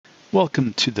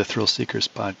Welcome to the Thrill Seekers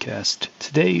podcast.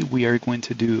 Today we are going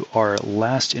to do our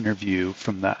last interview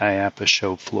from the IAAPA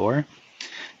show floor,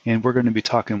 and we're going to be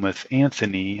talking with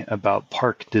Anthony about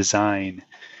park design.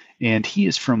 And he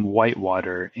is from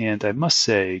Whitewater, and I must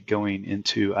say, going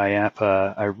into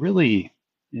IAAPA, I really,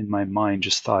 in my mind,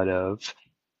 just thought of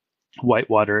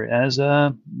Whitewater as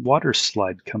a water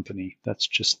slide company. That's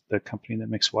just the company that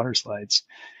makes water slides.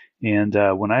 And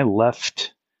when I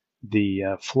left the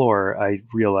floor, I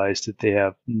realized that they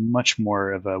have much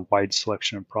more of a wide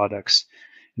selection of products.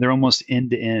 They're almost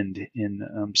end-to-end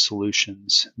in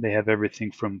solutions. They have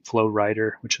everything from Flow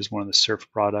Rider, which is one of the surf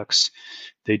products.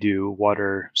 They do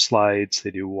water slides. They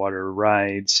do water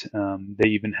rides. They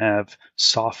even have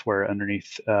software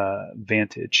underneath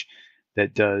Vantage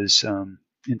that does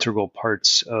integral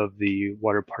parts of the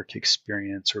water park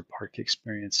experience or park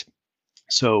experience.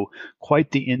 So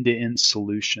quite the end-to-end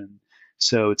solution.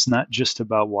 So it's not just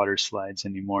about water slides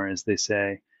anymore, as they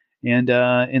say. And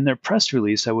in their press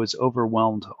release, I was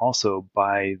overwhelmed also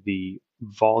by the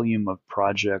volume of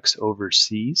projects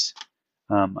overseas.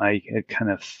 I had kind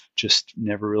of just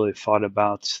never really thought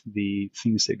about the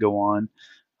things that go on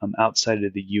outside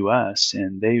of the U.S.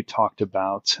 And they talked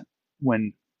about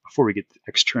before we get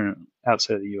external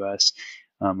outside of the U.S.,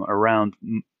 around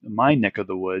my neck of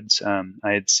the woods,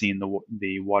 I had seen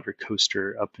the water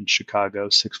coaster up in Chicago,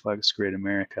 Six Flags Great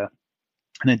America,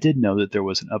 and I did know that there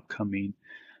was an upcoming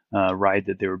ride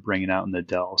that they were bringing out in the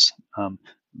Dells.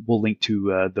 We'll link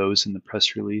to those in the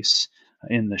press release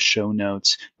in the show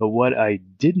notes. But what I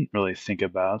didn't really think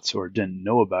about, or didn't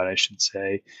know about, I should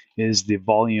say, is the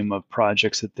volume of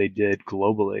projects that they did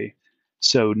globally.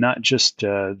 So not just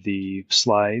the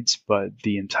slides, but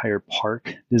the entire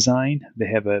park design. They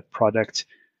have a product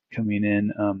coming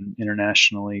in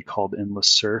internationally called Endless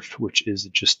Surf, which is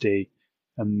just a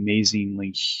amazingly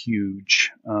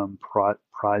huge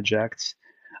project.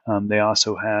 They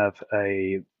also have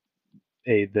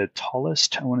the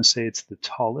tallest, I want to say it's the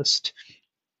tallest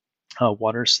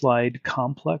water slide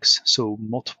complex. So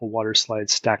multiple water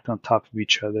slides stacked on top of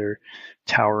each other,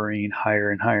 towering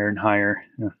higher and higher and higher.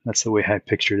 That's the way I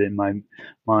pictured it in my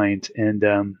mind. And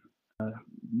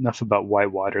enough about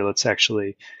Whitewater. Let's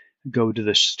actually go to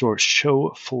the show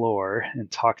floor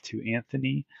and talk to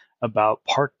Anthony about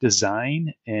park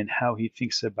design and how he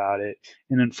thinks about it.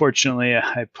 And unfortunately,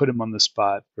 I put him on the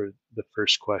spot for the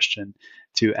first question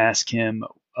to ask him,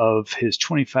 of his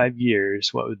 25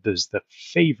 years, what was the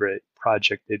favorite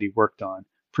project that he worked on?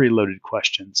 Pretty loaded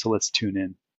question, so let's tune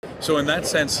in. So in that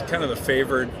sense, kind of the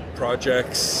favorite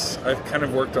projects, I've kind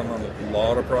of worked on a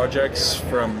lot of projects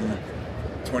from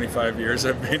 25 years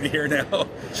I've been here now.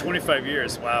 25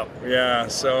 years, wow. Yeah,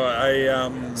 so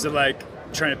Is it like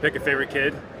trying to pick a favorite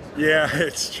kid? Yeah,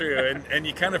 it's true. and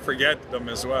you kind of forget them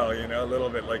as well, a little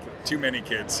bit like too many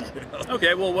kids.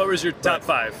 Okay, well, what was your top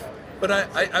five? But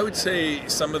I would say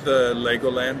some of the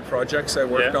Legoland projects I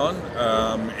worked on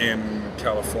in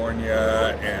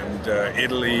California and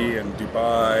Italy and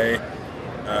Dubai,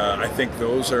 I think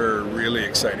those are really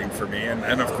exciting for me.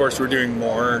 And of course, we're doing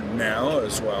more now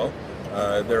as well.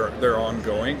 They're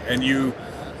ongoing. And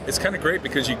it's kind of great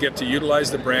because you get to utilize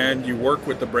the brand, you work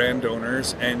with the brand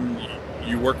owners, and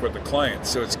you work with the clients.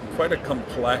 So it's quite a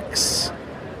complex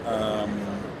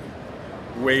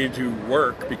way to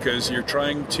work because you're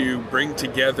trying to bring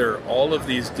together all of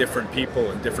these different people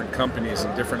and different companies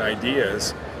and different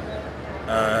ideas,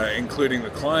 including the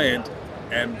client,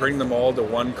 and bring them all to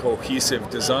one cohesive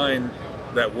design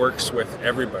that works with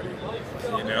everybody,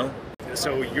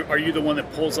 So are you the one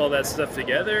that pulls all that stuff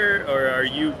together, or are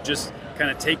you just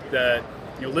kind of take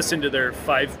listen to their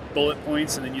 5 bullet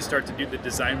points and then you start to do the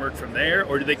design work from there?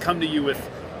 Or do they come to you with,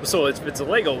 so if it's a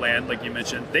Legoland, like you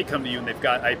mentioned, they come to you and they've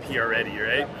got IP already,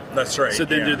 right? That's right. So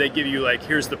then do they give you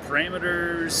here's the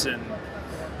parameters and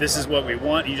this is what we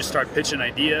want? You just start pitching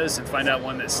ideas and find out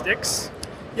one that sticks?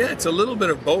 Yeah, it's a little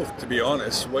bit of both, to be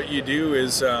honest. What you do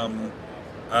is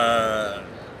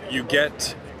you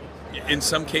get, in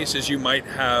some cases you might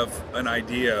have an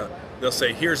idea. They'll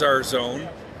say, here's our zone.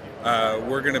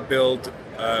 We're going to build,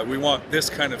 we want this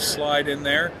kind of slide in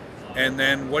there. And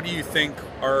then what do you think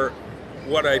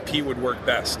what IP would work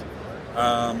best?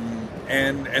 And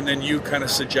then you kind of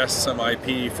suggest some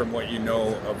IP from what you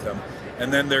know of them.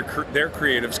 And then their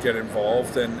creatives get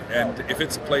involved. And if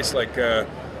it's a place like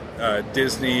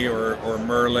Disney or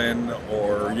Merlin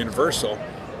or Universal,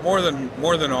 more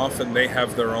than often they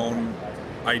have their own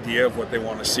idea of what they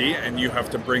want to see, and you have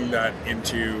to bring that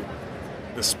into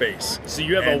the space. So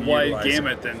you have a wide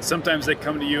gamut then. Sometimes they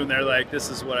come to you and they're like, this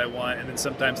is what I want, and then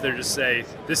sometimes they just say,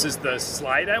 this is the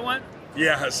slide I want?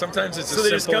 Yeah, sometimes it's So as they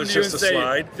just simple come as to you and just a say,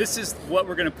 slide. "This is what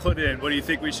we're going to put in. What do you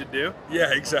think we should do?"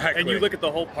 Yeah, exactly. And you look at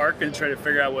the whole park and try to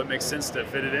figure out what makes sense to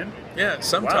fit it in. Yeah,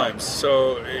 sometimes.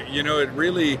 So it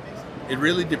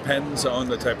really depends on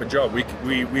the type of job.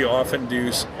 We often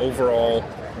do overall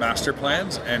master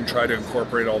plans and try to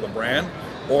incorporate all the brand,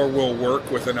 or we'll work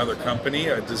with another company,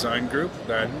 a design group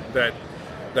that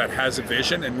has a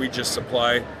vision, and we just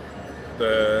supply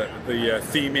the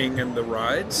theming and the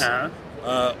rides.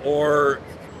 Or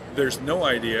there's no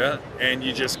idea, and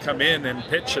you just come in and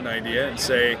pitch an idea and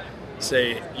say,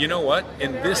 you know what,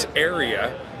 in this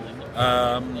area,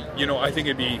 I think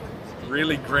it'd be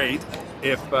really great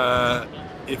if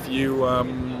you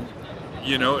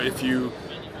if you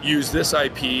use this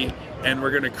IP, and we're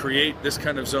going to create this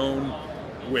kind of zone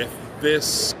with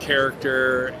this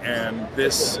character and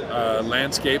this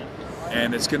landscape,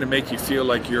 and it's going to make you feel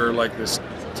like you're like this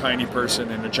tiny person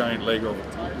in a giant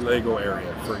Lego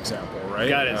area, for example, right?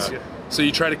 Got it. So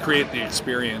you try to create the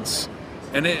experience,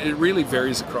 and it really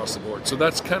varies across the board. So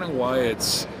that's kind of why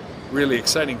it's really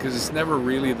exciting, because it's never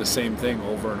really the same thing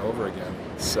over and over again.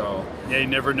 So yeah, you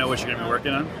never know what you're going to be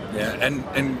working on. Yeah,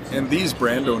 and these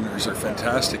brand owners are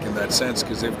fantastic in that sense,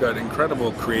 because they've got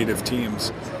incredible creative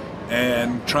teams,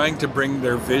 and trying to bring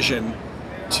their vision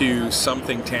to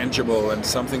something tangible and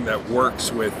something that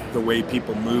works with the way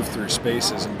people move through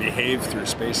spaces and behave through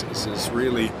spaces is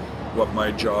really what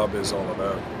my job is all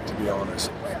about, to be honest.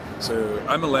 So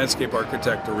I'm a landscape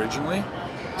architect originally.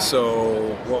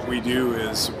 So what we do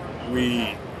is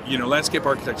landscape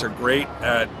architects are great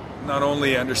at not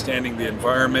only understanding the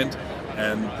environment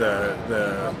and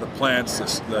the plants,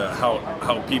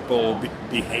 how people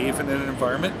behave in an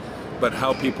environment, but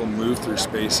how people move through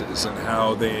spaces and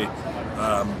how they,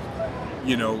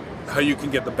 how you can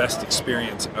get the best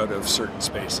experience out of certain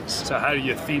spaces. So how do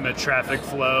you theme a traffic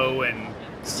flow and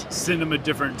send them a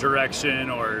different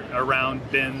direction, or around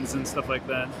bends and stuff like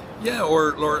that? Yeah,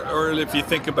 or if you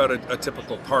think about a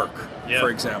typical park, for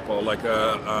example, like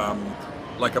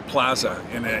a plaza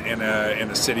in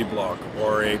a city block,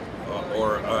 or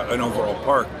an overall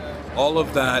park, all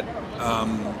of that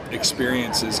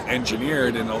experience is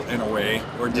engineered in a way,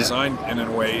 or designed in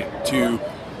a way to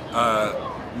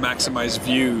maximize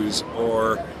views,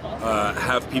 or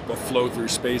have people flow through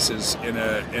spaces in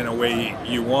a way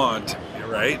you want,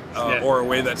 right? Or a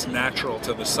way that's natural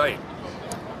to the site.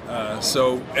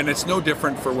 And it's no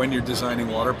different for when you're designing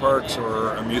water parks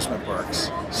or amusement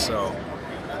parks. So,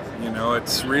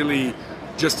 it's really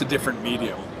just a different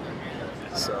medium.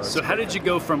 So how did you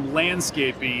go from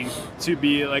landscaping to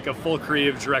be like a full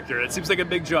creative director? It seems like a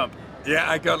big jump. Yeah,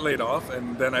 I got laid off,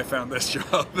 and then I found this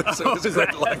job, so I was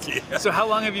quite lucky. So how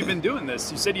long have you been doing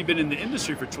this? You said you've been in the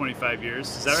industry for 25 years.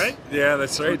 Is that right? Yeah,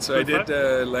 that's right. So I did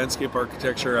landscape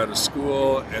architecture out of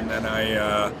school, and then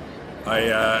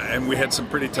and we had some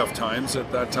pretty tough times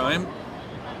at that time.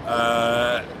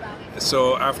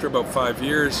 So after about 5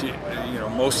 years,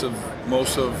 most of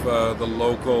the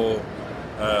local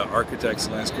architects,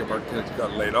 landscape architects,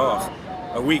 got laid off.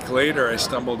 A week later, I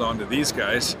stumbled onto these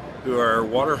guys, who are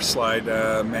water slide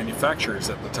manufacturers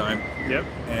at the time. Yep.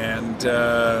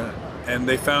 And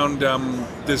they found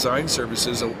design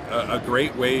services a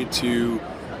great way to,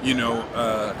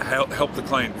 help the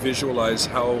client visualize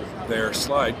how their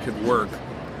slide could work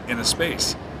in a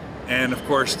space. And of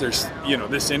course, there's,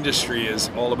 this industry is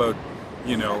all about,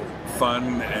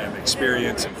 fun and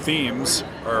experience, and themes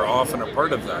are often a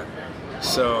part of that.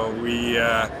 So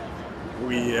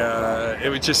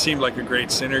it just seemed like a great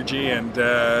synergy, and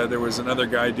there was another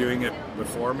guy doing it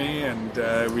before me, and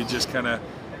we just kind of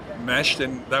meshed,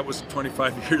 and that was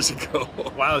 25 years ago.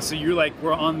 Wow! So you're like,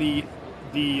 we're on the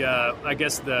I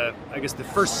guess the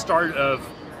first start of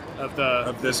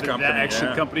this company, that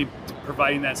action company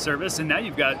providing that service, and now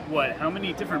you've got what? How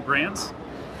many different brands?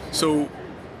 So,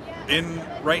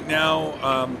 right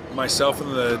now, myself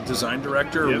and the design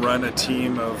director run a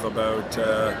team of about.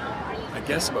 I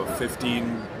guess about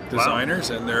 15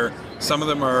 designers, and some of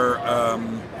them are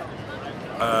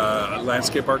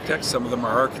landscape architects, some of them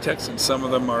are architects, and some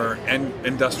of them are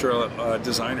industrial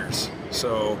designers.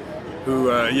 So, who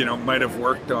might have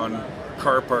worked on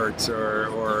car parts or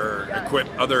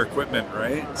other equipment,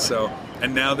 right? So,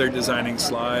 and now they're designing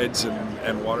slides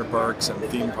and water parks and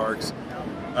theme parks.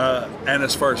 And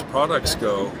as far as products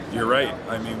go, you're right.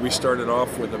 I mean, we started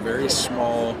off with a very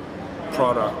small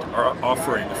product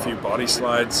offering, a few body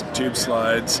slides, tube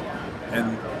slides,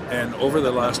 and over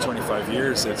the last 25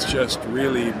 years, it's just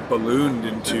really ballooned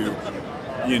into,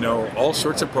 all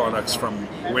sorts of products, from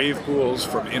wave pools,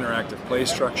 from interactive play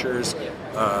structures,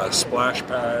 splash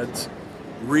pads,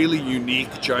 really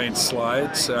unique giant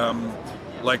slides.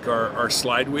 like our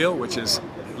slide wheel, which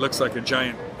looks like a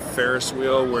giant Ferris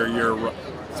wheel where your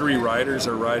 3 riders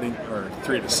are riding, or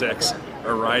 3 to 6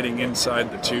 are riding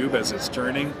inside the tube as it's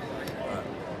turning.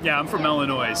 Yeah, I'm from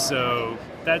Illinois, so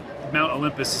that Mount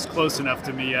Olympus is close enough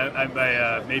to me.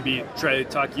 I maybe try to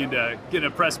talk you into getting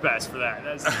a press pass for that.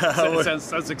 That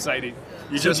sounds exciting.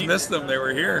 You just missed them. They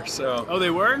were here. So. Oh, they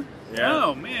were? Yeah.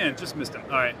 Oh, man, just missed them.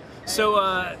 All right.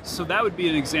 So so that would be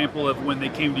an example of when they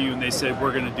came to you and they said,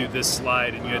 we're going to do this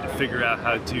slide, and you had to figure out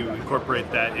how to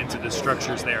incorporate that into the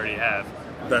structures they already have.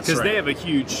 That's right. Because they have a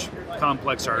huge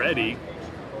complex already.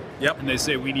 Yep. And they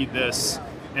say, we need this,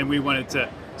 and we wanted to...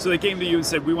 So they came to you and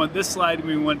said, we want this slide, and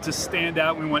we want it to stand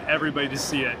out, and we want everybody to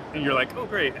see it. And you're like, oh,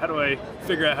 great, how do I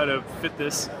figure out how to fit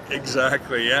this?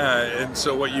 Exactly, yeah. And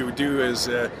so what you would do is,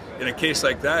 in a case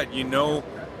like that, you know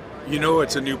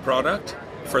it's a new product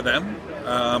for them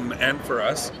and for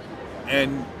us.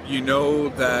 And you know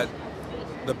that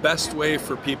the best way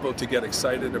for people to get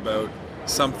excited about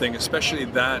something, especially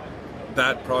that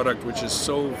product, which is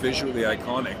so visually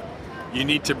iconic, you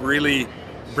need to really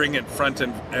bring it front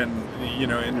and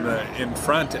in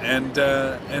front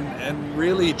and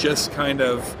really just kind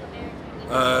of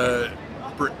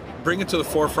bring it to the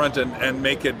forefront and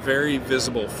make it very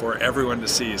visible for everyone to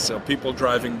see, so people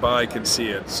driving by can see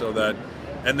it, so that,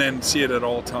 and then see it at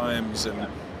all times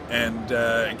and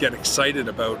get excited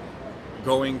about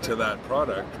going to that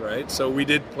product, right? So we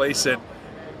did place it,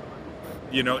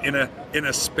 in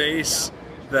a space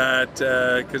that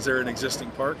because they're an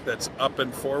existing park that's up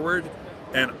and forward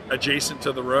and adjacent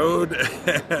to the road,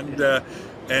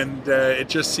 and it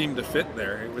just seemed to fit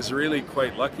there. It was really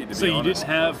quite lucky, to be honest. So you didn't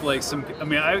have like some... I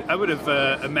mean, I would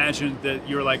have imagined that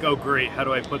you were like, oh great, how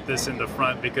do I put this in the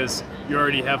front? Because you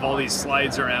already have all these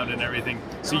slides around and everything.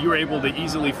 So you were able to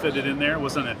easily fit it in there,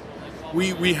 wasn't it?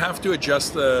 We have to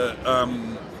adjust the...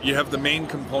 you have the main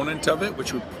component of it,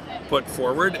 which we put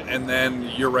forward, and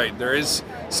then you're right, there is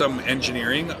some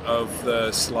engineering of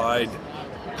the slide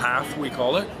path, we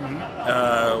call it,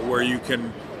 where you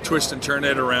can twist and turn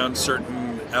it around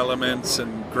certain elements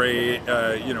and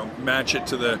match it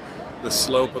to the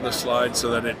slope of the slide so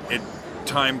that it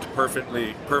timed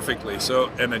perfectly,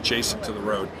 so, and adjacent to the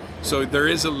road. So there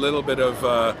is a little bit of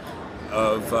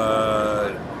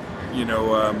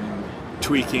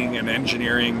tweaking and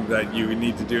engineering that you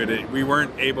need to do. We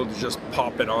weren't able to just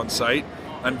pop it on site,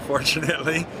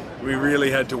 unfortunately. We really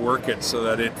had to work it so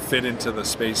that it fit into the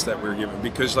space that we were given,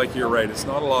 because like you're right, it's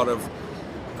not a lot of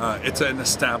it's an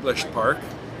established park.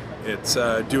 It's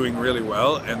doing really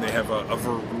well, and they have a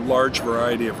large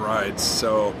variety of rides,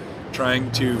 so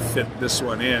trying to fit this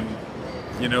one in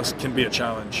can be a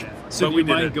challenge. So do you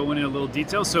mind going in a little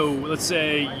detail? So let's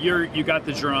say you got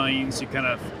the drawings, you kind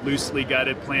of loosely got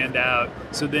it planned out.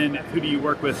 So then who do you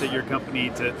work with at your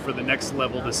company for the next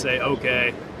level to say,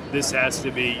 okay, this has to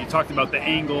be, you talked about the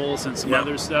angles and some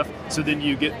other stuff. So then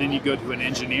you go to an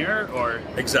engineer, or?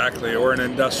 Exactly, or an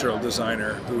industrial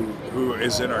designer who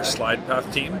is in our slide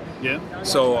path team. Yeah.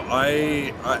 So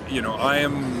I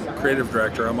am creative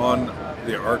director. I'm on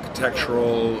the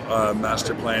architectural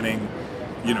master planning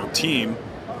team,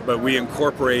 but we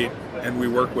incorporate and we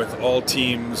work with all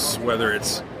teams, whether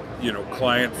it's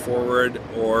client forward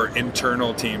or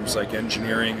internal teams like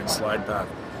engineering and slide path.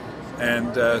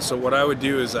 And so what I would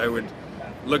do is I would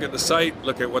look at the site,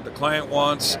 look at what the client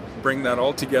wants, bring that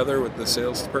all together with the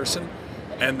salesperson,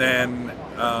 and then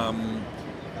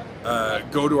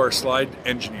go to our slide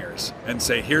engineers and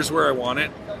say, here's where I want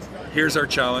it, here's our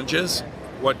challenges,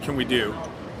 what can we do?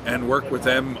 And work with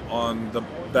them on the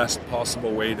best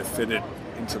possible way to fit it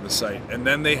into the site. And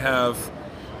then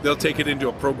they'll take it into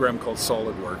a program called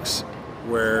SolidWorks,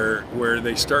 where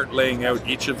they start laying out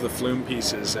each of the flume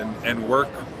pieces and work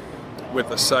with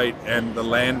the site and the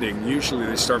landing. Usually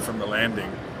they start from the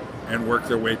landing and work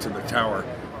their way to the tower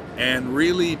and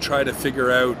really try to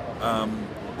figure out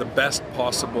the best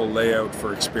possible layout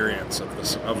for experience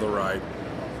of the ride.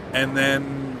 And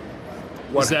then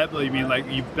what... Does that you mean like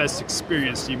you best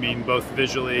experience, you mean both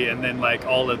visually and then like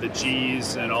all of the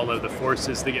G's and all of the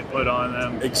forces that get put on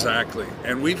them? Exactly.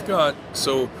 And we've got,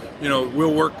 so,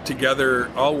 we'll work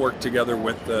together, I'll work together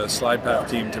with the slide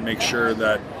path team to make sure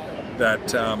that the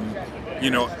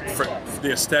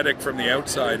aesthetic from the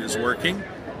outside is working,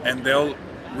 and they'll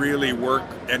really work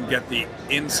and get the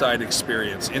inside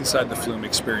the flume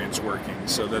experience working,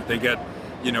 so that they get,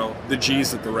 the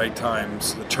G's at the right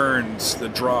times, the turns, the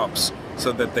drops,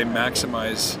 so that they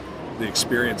maximize the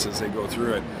experience as they go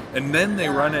through it. And then they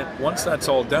run it, once that's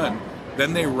all done,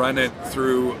 then they run it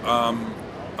through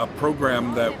a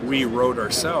program that we wrote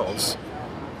ourselves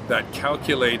that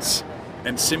calculates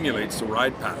and simulates the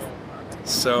ride path.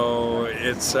 So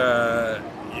it's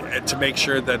to make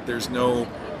sure that there's no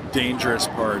dangerous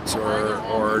parts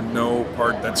or no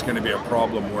part that's going to be a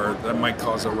problem where that might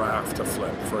cause a raft to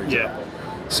flip, for example.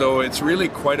 So it's really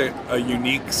quite a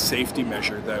unique safety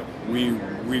measure that we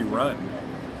run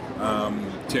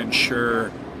to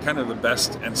ensure kind of the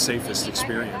best and safest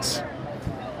experience.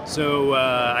 So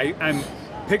I'm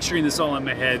picturing this all in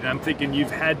my head, and I'm thinking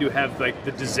you've had to have like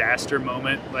the disaster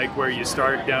moment, like where you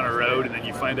start down a road and then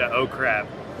you find out, oh crap,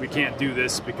 we can't do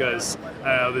this because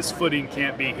this footing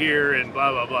can't be here and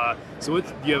blah blah blah. So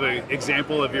do you have an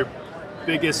example of your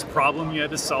biggest problem you had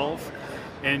to solve?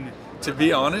 And to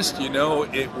be honest,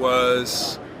 it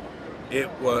was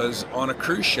on a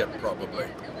cruise ship probably.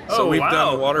 So we've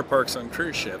done water parks on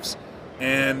cruise ships,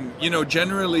 and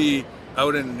generally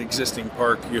out in an existing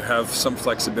park you have some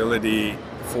flexibility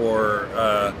for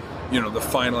the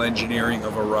final engineering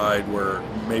of a ride, where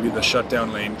maybe the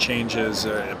shutdown lane changes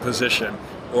position,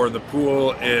 or the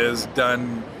pool is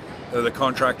done. The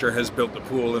contractor has built the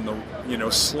pool in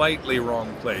the slightly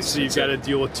wrong place. So you've got to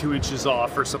deal with 2 inches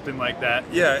off or something like that.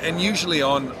 Yeah, and usually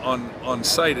on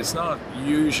site it's not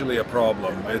usually a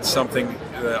problem. It's something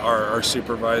that our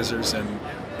supervisors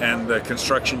and the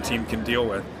construction team can deal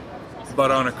with.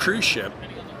 But on a cruise ship,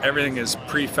 everything is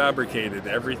prefabricated.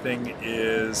 Everything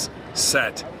is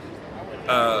set.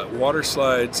 Water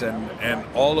slides and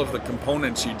all of the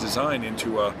components you design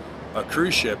into a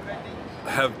cruise ship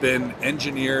have been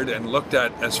engineered and looked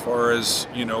at as far as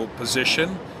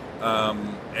position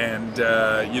and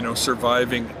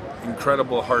surviving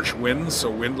incredible harsh winds,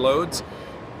 so wind loads,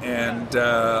 and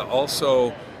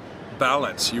also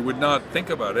balance. You would not think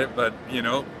about it, but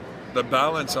the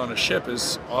balance on a ship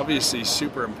is obviously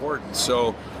super important.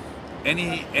 So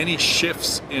any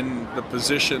shifts in the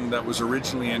position that was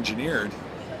originally engineered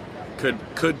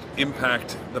could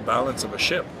impact the balance of a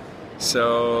ship.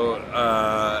 So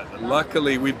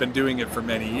luckily we've been doing it for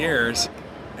many years,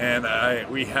 and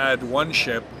we had one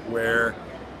ship where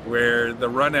the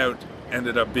run out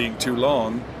ended up being too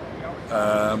long,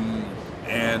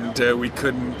 and we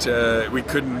couldn't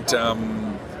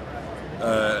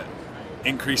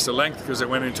increase the length because it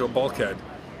went into a bulkhead.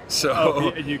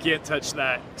 So and you can't touch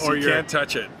that, or you can't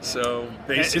touch it. So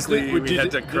basically, we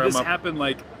had to crumb up. Did this happen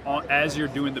like as you're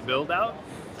doing the build out?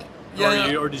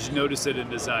 Yeah. Or did you notice it in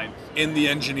design? In the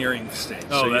engineering stage.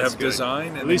 Oh, so you have good.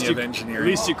 design and then you have engineering. At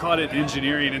least you caught it in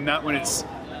engineering, and not when it's,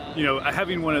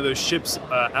 having one of those ships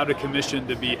out of commission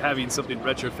to be having something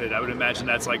retrofit. I would imagine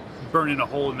that's like burning a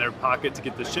hole in their pocket to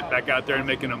get the ship back out there and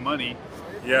making them money.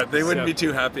 Yeah, they wouldn't be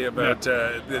too happy about.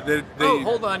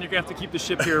 Hold on, you're gonna have to keep the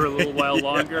ship here a little while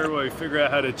longer while we figure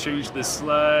out how to change the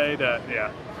slide.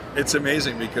 It's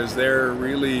amazing because they're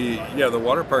really, the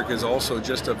water park is also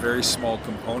just a very small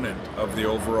component of the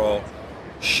overall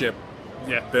ship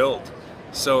build.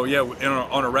 So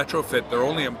on a retrofit, they're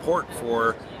only in port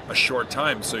for a short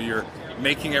time. So you're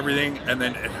making everything and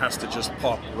then it has to just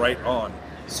pop right on.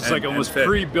 So it's like almost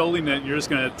pre-building it, you're just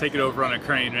going to take it over on a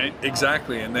crane, right?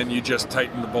 Exactly, and then you just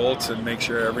tighten the bolts and make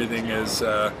sure everything is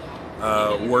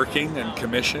working and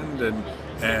commissioned,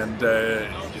 and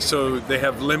so they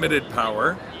have limited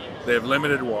power. They have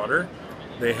limited water.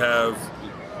 They have,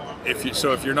 if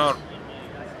you're not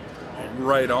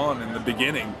right on in the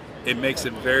beginning, it makes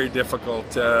it very difficult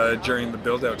during the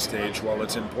build-out stage while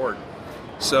it's in port.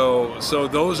 So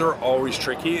those are always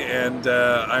tricky, and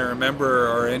I remember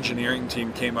our engineering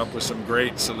team came up with some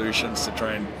great solutions to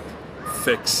try and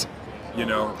fix,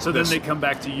 So then they come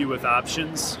back to you with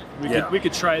options. We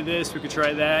could try this, we could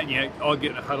try that, and you all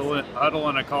get a huddle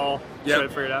on a call, try to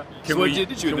figure it out. What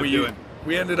did you end up doing?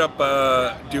 We ended up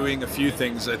doing a few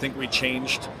things. I think we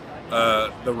changed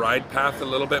the ride path a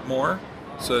little bit more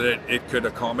so that it could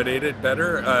accommodate it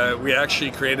better. We actually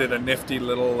created a nifty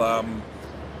little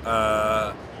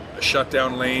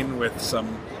shutdown lane with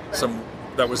some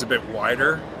that was a bit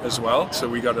wider as well. So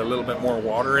we got a little bit more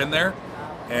water in there,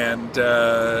 and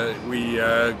we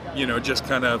just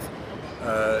kind of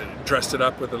dressed it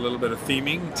up with a little bit of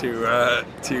theming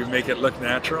to make it look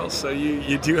natural. So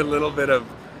you do a little bit of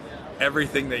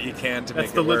everything that you can to make it work.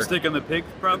 That's the lipstick on the pig,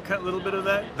 probably cut a little bit of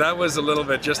that? That was a little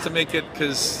bit, just to make it,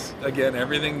 because again,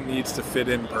 everything needs to fit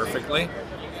in perfectly.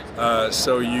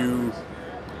 So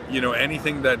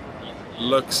anything that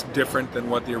looks different than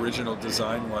what the original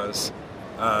design was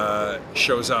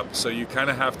shows up. So you kind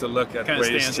of have to look at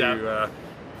ways to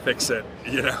fix it,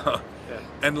 Yeah.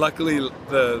 And luckily,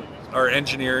 our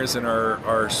engineers and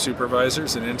our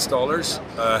supervisors and installers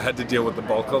had to deal with the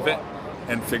bulk of it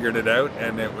and figured it out,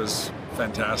 and it was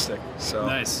fantastic. So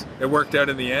nice. It worked out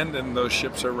in the end, and those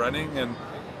ships are running. And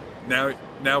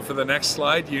now for the next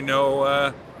slide,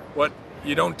 what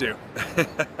you don't do.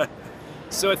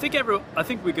 So I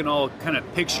think we can all kind of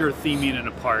picture theming in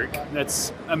a park.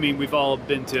 We've all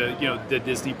been to the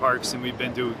Disney parks, and we've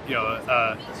been to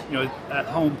a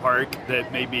home park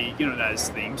that may be not as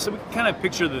themed. So we can kind of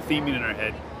picture the theming in our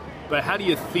head. But how do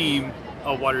you theme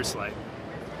a water slide?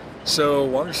 So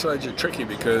water slides are tricky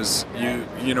because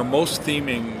most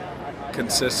theming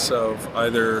consists of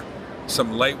either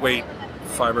some lightweight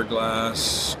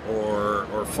fiberglass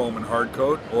or foam and hard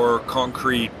coat or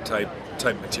concrete type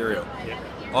material. Yeah.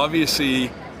 Obviously,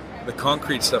 the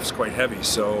concrete stuff's quite heavy,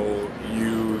 so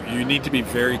you need to be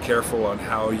very careful on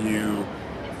how you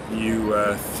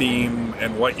theme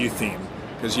and what you theme,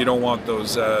 because you don't want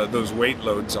those weight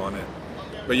loads on it.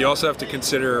 But you also have to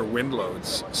consider wind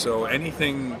loads. So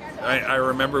anything, I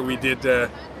remember we did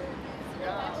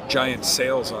giant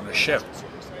sails on a ship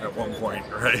at one point,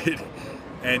 right?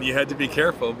 And you had to be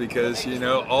careful because,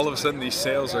 all of a sudden these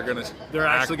sails are they're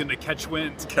actually going to catch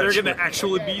wind. They're going to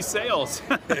actually be sails.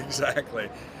 Exactly.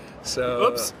 So.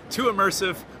 Oops, too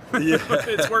immersive. Yeah.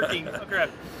 It's working. Oh,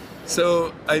 crap.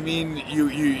 So,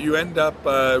 you end up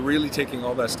really taking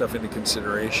all that stuff into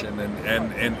consideration,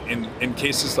 and in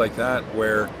cases like that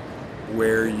where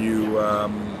you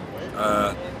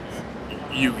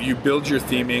build your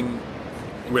theming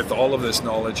with all of this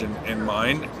knowledge in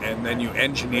mind, and then you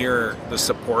engineer the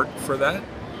support for that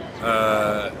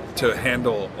to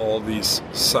handle all these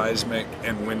seismic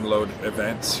and wind load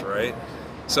events, right?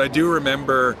 So I do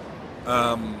remember,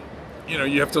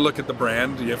 you have to look at the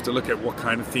brand, you have to look at what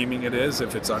kind of theming it is,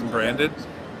 if it's unbranded,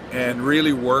 and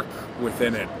really work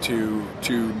within it to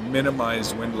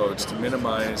minimize wind loads, to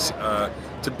minimize,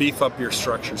 to beef up your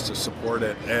structures to support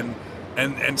it, and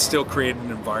still create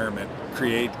an environment,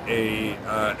 create a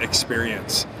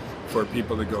experience for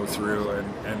people to go through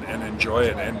and enjoy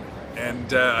it.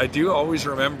 And I do always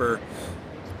remember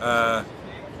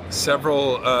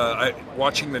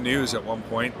watching the news at one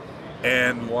point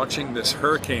and watching this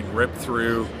hurricane rip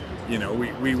through.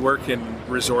 We work in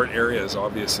resort areas,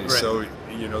 obviously, right. So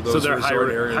those they're resort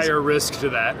areas, higher risk to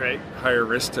that, right? Higher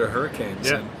risk to hurricanes.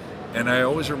 Yeah. And I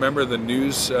always remember the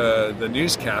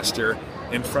newscaster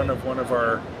in front of one of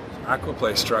our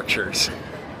aquaplay structures.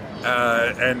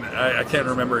 And I can't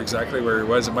remember exactly where he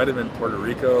was. It might have been Puerto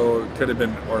Rico, it could have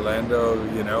been Orlando,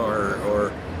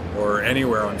 or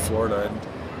anywhere on Florida.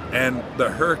 And the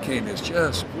hurricane is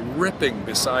just ripping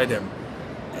beside him,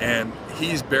 and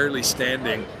he's barely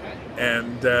standing,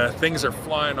 and things are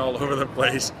flying all over the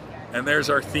place. And there's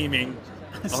our theming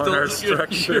on our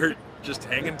structure, just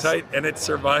hanging tight, and it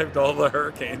survived all the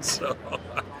hurricanes. So.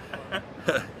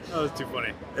 Oh, that's too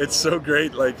funny. It's so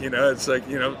great, it's like,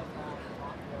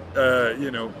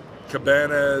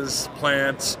 cabanas,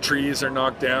 plants, trees are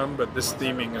knocked down, but this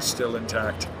theming is still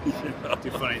intact.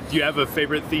 Too funny. Do you have a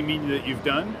favorite theming that you've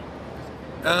done?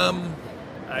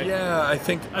 I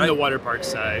think on the water park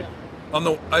side.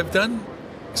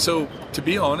 So to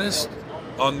be honest,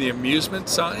 on the amusement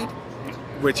side,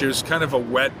 which is kind of a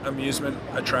wet amusement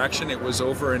attraction, it was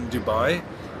over in Dubai.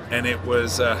 And it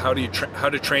was how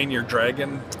to train your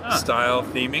dragon style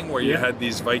theming, where you had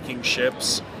these Viking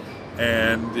ships,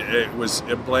 and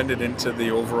it blended into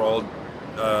the overall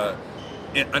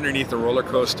underneath the roller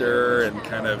coaster, and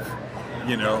kind of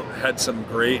had some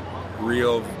great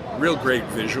real great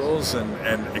visuals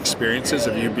and experiences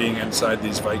of you being inside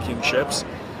these Viking ships.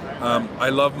 I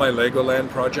love my Legoland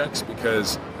projects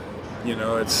because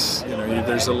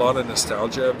there's a lot of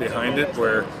nostalgia behind it,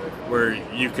 where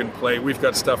you can play. We've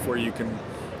got stuff where you can,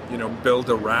 build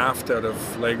a raft out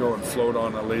of Lego and float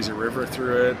on a lazy river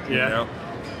through it.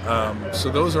 So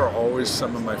those are always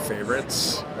some of my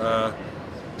favorites.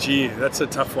 That's a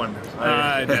tough one.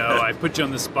 I know. I put you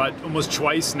on the spot almost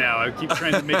twice now. I keep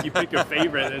trying to make you pick a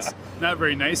favorite. It's not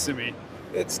very nice of me.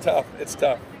 It's tough.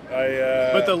 But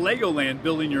the Legoland,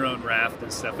 building your own raft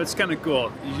and stuff, it's kind of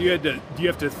cool. Do you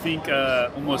have to think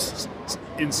almost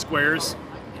in squares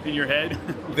in your head?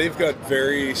 They've got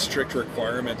very strict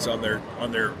requirements on their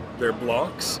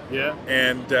blocks. Yeah.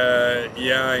 And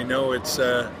I know it's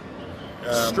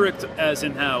strict as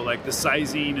in how, like the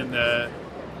sizing and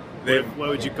what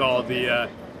would you call the?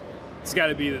 It's got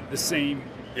to be the same.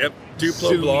 Yep.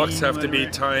 Duplo blocks have to be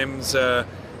times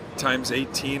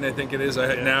 18, I think it is.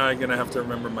 Now I'm going to have to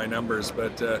remember my numbers,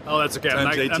 but that's okay.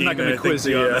 Times 18, I'm not going to quiz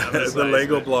you on that. The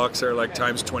Lego blocks are like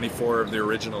times 24 of the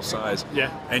original size.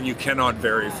 Yeah. And you cannot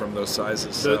vary from those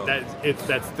sizes. So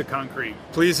that's the concrete.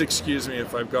 Please excuse me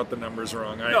if I've got the numbers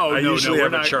wrong. I No, usually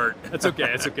have a chart. That's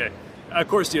okay. It's okay. Of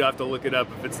course, you have to look it up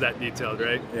if it's that detailed,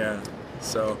 right? Yeah.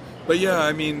 So, but yeah,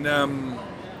 I mean,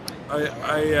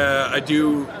 I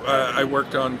do. I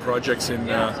worked on projects in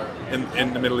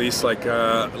the Middle East, like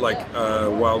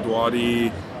Wild Wadi,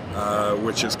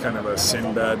 which is kind of a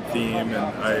Sinbad theme,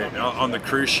 and on the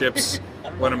cruise ships,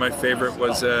 one of my favorite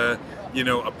was a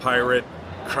pirate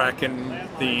Kraken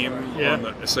theme.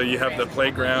 Yeah. So you have the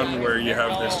playground where you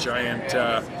have this giant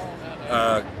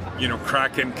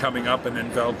Kraken coming up and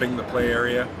enveloping the play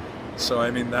area. So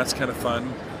I mean that's kind of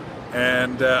fun,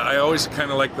 and I always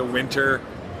kind of like the winter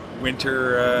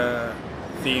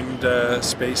themed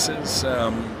spaces.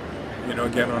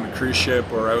 Again on a cruise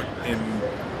ship or out in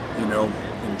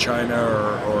China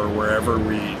or wherever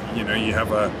you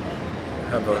have a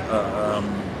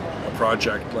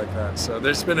project like that. So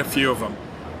there's been a few of them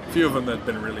that have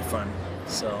been really fun.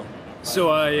 So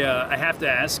I have to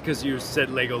ask, because you said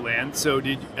Legoland. So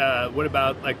what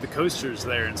about like the coasters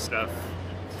there and stuff?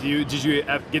 Did you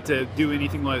get to do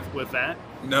anything with that?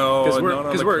 No, not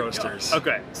on the coasters.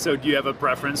 Okay, so do you have a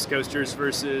preference, coasters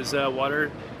versus water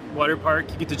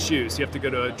park? You get to choose. You have to go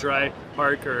to a dry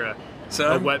park or a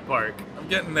wet park. I'm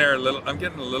getting there I'm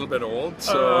getting a little bit old,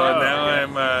 so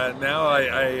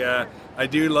I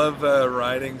do love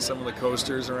riding some of the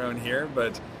coasters around here,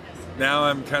 but now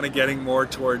I'm kind of getting more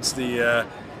towards the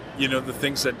the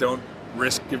things that don't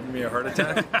risk giving me a heart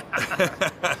attack.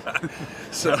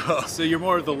 So you're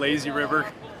more of the lazy river.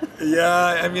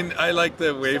 Yeah, I mean, I like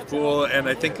the wave pool, and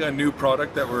I think a new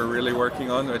product that we're really working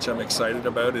on, which I'm excited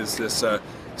about, is this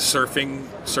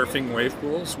surfing wave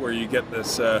pools, where you get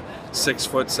this 6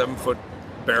 foot, 7 foot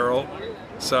barrel.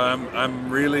 So I'm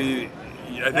really.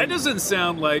 That doesn't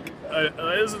sound like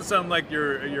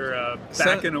you're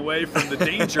backing away from the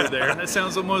danger there. That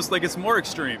sounds almost like it's more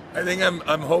extreme. I think I'm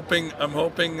hoping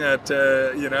that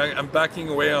I'm backing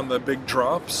away on the big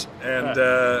drops and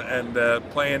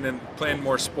playing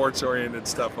more sports oriented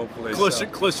stuff. Hopefully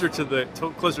closer to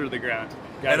the ground.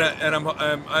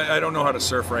 I don't know how to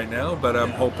surf right now, but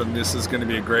I'm hoping this is going to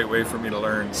be a great way for me to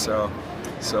learn. So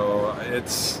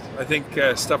I think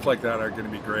stuff like that are going to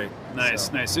be great. Nice.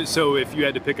 So if you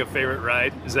had to pick a favorite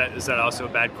ride, is that also a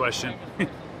bad question?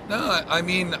 No, I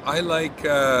mean I like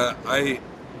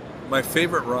my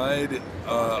favorite ride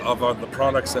of the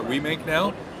products that we make now.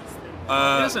 It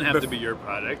doesn't have to be your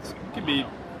product. It could be.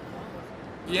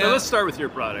 Yeah. Let's start with your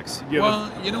products. You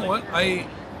know what? I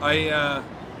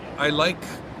like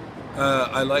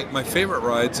my favorite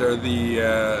rides are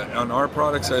on our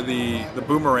products are the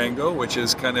Boomerango, which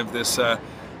is kind of this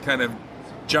kind of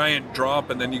giant drop,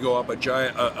 and then you go up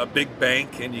a big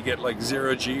bank and you get like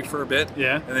 0G for a bit,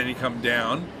 yeah, and then you come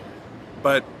down.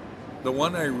 But the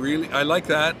one I like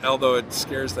that, although it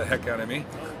scares the heck out of me.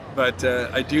 But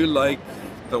I do like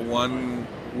the one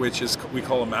which is we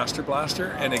call a Master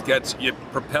Blaster, and it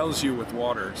propels you with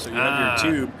water. So you have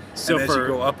your tube, and as you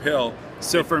go uphill.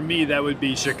 So for me, that would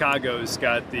be Chicago's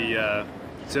got the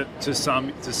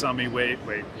Tsami wait.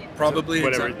 Probably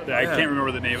whatever. Exactly. I can't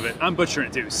remember the name of it. I'm butchering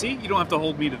it too. See, you don't have to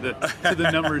hold me to the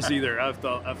numbers either. I have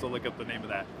to look up the name of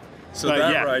that. So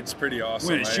that ride's pretty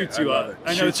awesome. When it shoots you up.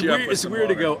 I know it's weird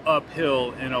to go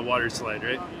uphill in a water slide,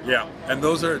 right? Yeah, and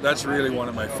that's really one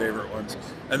of my favorite ones.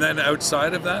 And then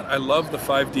outside of that, I love the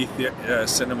 5D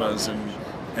cinemas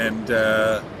and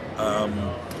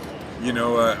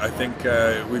I think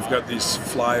we've got these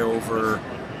flyover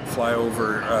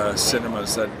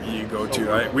cinemas that you go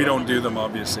to. We don't do them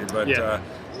obviously, but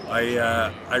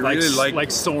I really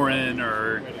like Soarin'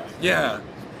 or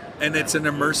and it's an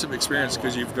immersive experience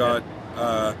because you've got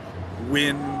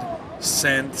wind,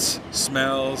 scents,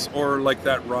 smells, or like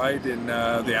that ride in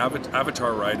the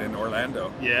Avatar ride in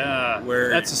Orlando. Yeah,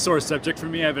 that's a sore subject for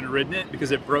me. I haven't ridden it because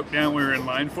it broke down when we were in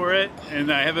line for it,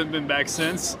 and I haven't been back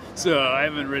since, so I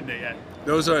haven't ridden it yet.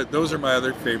 Those are my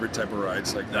other favorite type of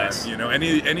rides like that. Nice.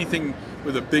 Anything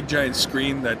with a big giant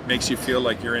screen that makes you feel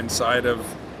like you're inside of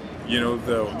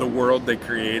the world they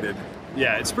created.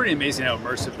 Yeah, it's pretty amazing how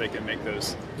immersive they can make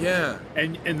those. Yeah.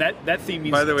 And that theme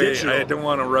means By the way, digital. I don't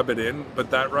want to rub it in,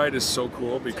 but that ride is so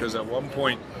cool because at one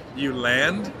point you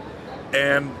land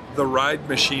and the ride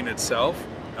machine itself,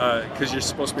 because you're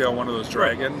supposed to be on one of those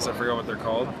dragons, I forgot what they're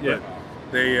called. Yeah.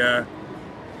 But they,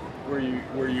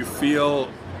 where you feel,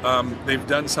 they've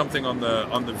done something on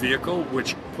the vehicle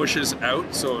which pushes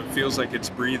out so it feels like it's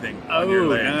breathing on your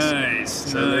legs. Nice.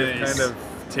 So they've kind of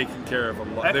taken care of a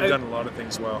lot. They've done a lot of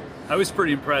things well. I was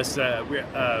pretty impressed.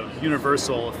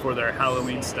 Universal for their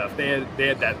Halloween stuff. They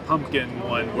had that pumpkin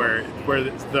one where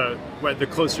the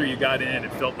closer you got in,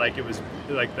 it felt like it was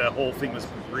like the whole thing was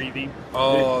breathing.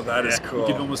 Oh, that is cool. You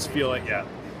can almost feel like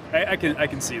I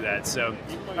can see that. So,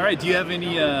 all right. Do you have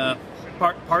any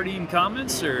parting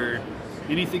comments or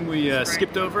anything we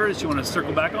skipped over that you want to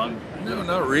circle back on? No,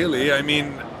 not really. I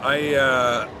mean,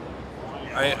 I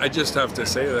just have to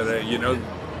say that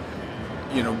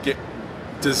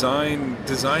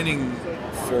designing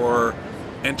for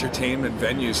entertainment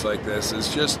venues like this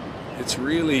is it's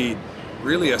really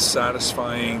a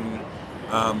satisfying,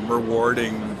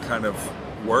 rewarding kind of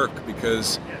work,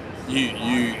 because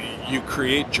you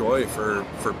create joy for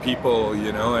people,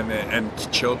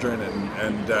 and children,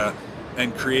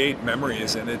 and create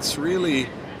memories, and it's really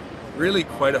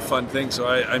quite a fun thing. So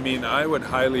I would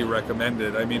highly recommend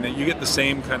it. I mean, you get the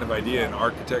same kind of idea in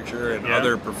architecture and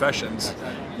other professions,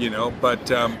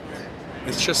 but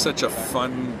it's just such a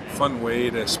fun way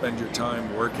to spend your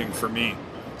time working for me.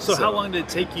 So how long did it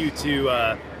take you to,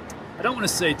 I don't want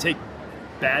to say take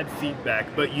bad feedback,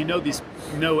 but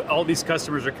all these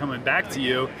customers are coming back to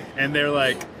you and they're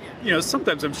like,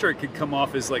 sometimes I'm sure it could come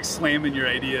off as like slamming your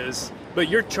ideas, but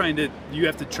you have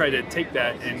to try to take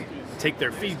that and take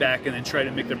their feedback and then try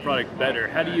to make their product better.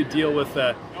 How do you deal with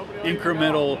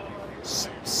incremental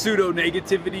pseudo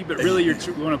negativity, but really you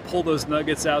want to pull those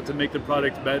nuggets out to make the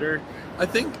product better? I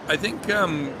think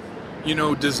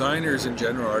designers in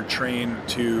general are trained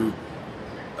to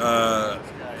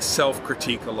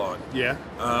self-critique a lot. Yeah.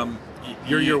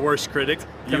 You're your worst critic.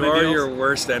 You are your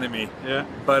worst enemy. Yeah.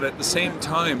 But at the same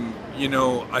time,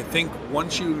 I think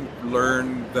once you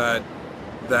learn that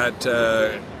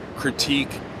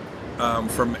critique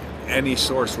from any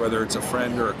source, whether it's a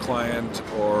friend or a client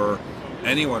or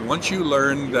anyone, once you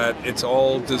learn that it's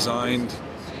all designed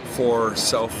for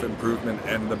self-improvement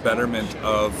and the betterment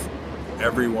of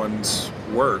everyone's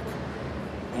work,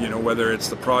 whether it's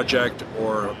the project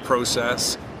or a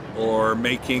process or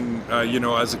making,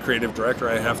 as a creative director,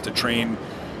 I have to train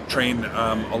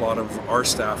a lot of our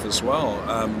staff as well,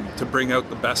 to bring out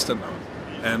the best in them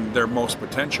and their most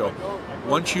potential.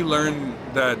 Once you learn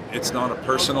that it's not a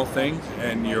personal thing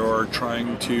and you're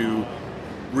trying to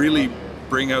really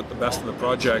bring out the best of the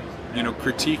project,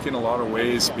 critique in a lot of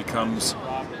ways becomes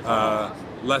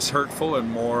less hurtful and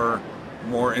more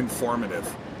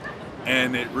informative.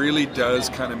 And it really does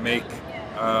kind of make,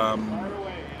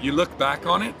 you look back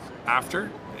on it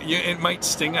after, it might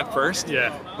sting at first,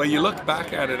 but you look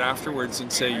back at it afterwards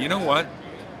and say, you know what,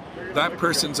 that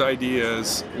person's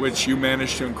ideas, which you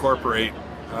managed to incorporate,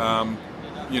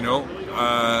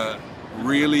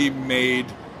 really made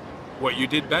what you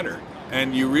did better.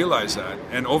 And you realize that.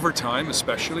 And over time,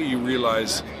 especially, you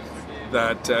realize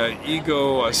that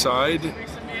ego aside,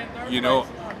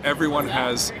 everyone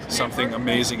has something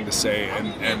amazing to say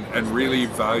and really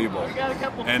valuable.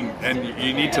 And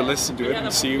you need to listen to it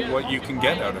and see what you can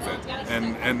get out of it.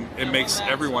 And it makes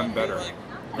everyone better.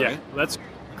 Right? Yeah, that's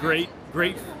great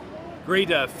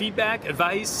feedback,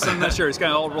 advice. I'm not sure, it's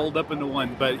kind of all rolled up into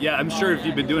one. But yeah, I'm sure if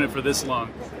you've been doing it for this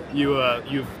long,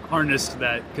 you've harnessed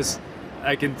that, because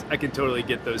I can totally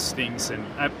get those stings, and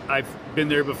I've been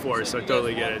there before, so I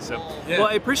totally get it. So, Well,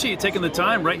 I appreciate you taking the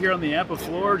time right here on the Appa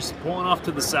floor, just pulling off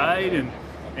to the side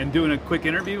and doing a quick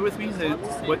interview with me.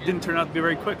 What didn't turn out to be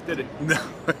very quick, did it? No,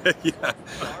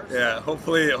 yeah.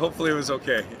 Hopefully it was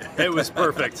okay. It was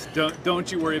perfect.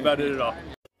 Don't you worry about it at all.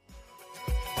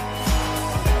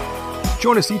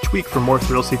 Join us each week for more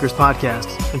Thrill Seekers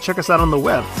podcasts, and check us out on the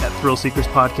web at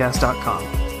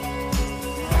thrillseekerspodcast.com.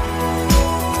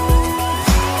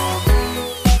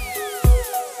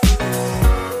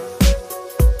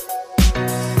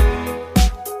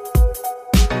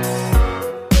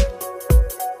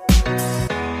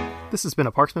 This has been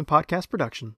a Parksman Podcast production.